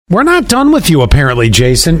We're not done with you, apparently,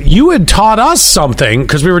 Jason. You had taught us something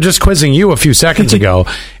because we were just quizzing you a few seconds ago.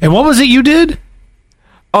 And what was it you did?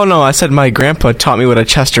 Oh, no, I said my grandpa taught me what a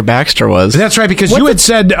Chester Baxter was. That's right, because you had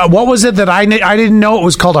said, what was it that I didn't know it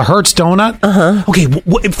was called a Hertz donut? Uh-huh. Okay,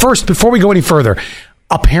 first, before we go any further,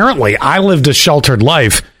 apparently I lived a sheltered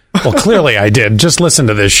life. Well, clearly I did. Just listen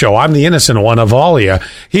to this show. I'm the innocent one of all of you.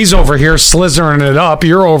 He's over here slizzering it up.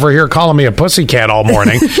 You're over here calling me a pussycat all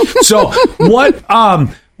morning. So what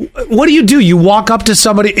do? You walk up to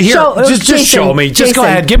somebody here. Just show me. Just go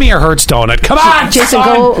ahead. Give me a Hertz donut. Come on, Jason.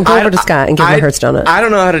 Go over to Scott and give him a Hertz donut. I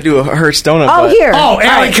don't know how to do a Hertz donut. Oh, here. Oh,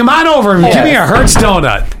 Allie, come on over and give me a Hertz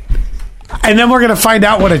donut. And then we're going to find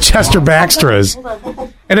out what a Chester Baxter is.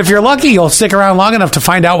 And if you're lucky, you'll stick around long enough to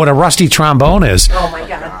find out what a rusty trombone is. Oh, my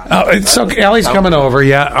God. It's okay. Allie's coming over.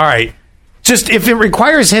 Yeah. All right. Just if it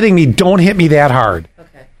requires hitting me, don't hit me that hard.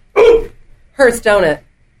 Okay. Hertz donut.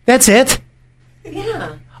 That's it?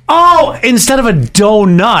 Yeah. Oh, instead of a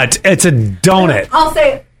donut, it's a donut. I'll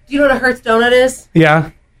say, do you know what a Hertz donut is?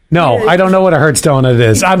 Yeah. No, I don't know what a Hertz donut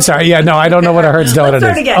is. I'm sorry. Yeah, no, I don't know what a Hertz donut Let's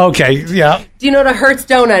start is. again. Okay, yeah. Do you know what a Hertz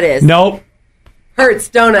donut is? Nope. Hertz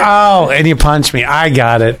donut. Oh, and you punched me. I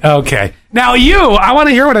got it. Okay. Now I want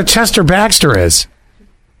to hear what a Chester Baxter is.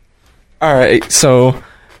 All right, so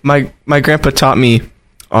my grandpa taught me.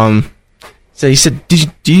 So he said,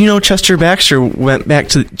 "Do you know Chester Baxter went back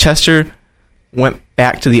to the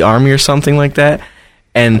army or something like that?"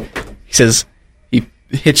 And he says he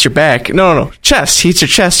hits your back. No, chest. He hits your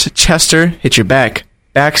chest. Chester hits your back.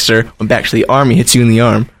 Baxter went back to the army. Hits you in the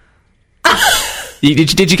arm.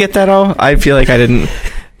 Did you get that all? I feel like I didn't.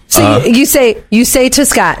 So you say to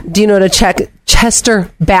Scott, do you know what a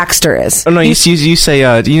Chester Baxter is? Oh no, you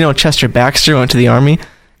say, do you know Chester Baxter went to the army?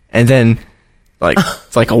 And then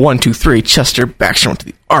it's like a 1, 2, 3. Chester Baxter went to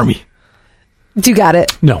the army. Do you got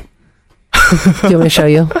it? No. Do you want me to show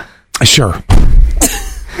you? Sure.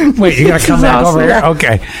 Wait, you gotta come back over here?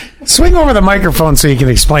 Okay. Swing over the microphone so you can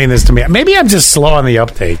explain this to me. Maybe I'm just slow on the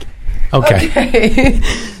uptake. Okay.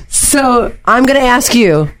 So I'm going to ask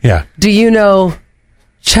you. Yeah. Do you know...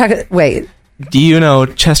 Wait. Do you know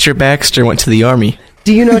Chester Baxter went to the army?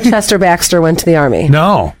 Do you know Chester Baxter went to the army?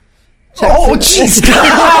 No. Oh, jeez.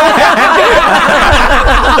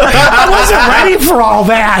 I wasn't ready for all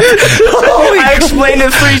that. I explained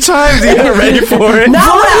it 3 times. You weren't ready for it.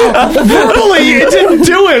 Verbally, it didn't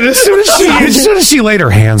do it. As soon as she laid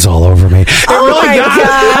her hands all over me, it really got it.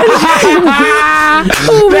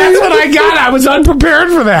 That's what I got. I was unprepared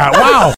for that. Wow.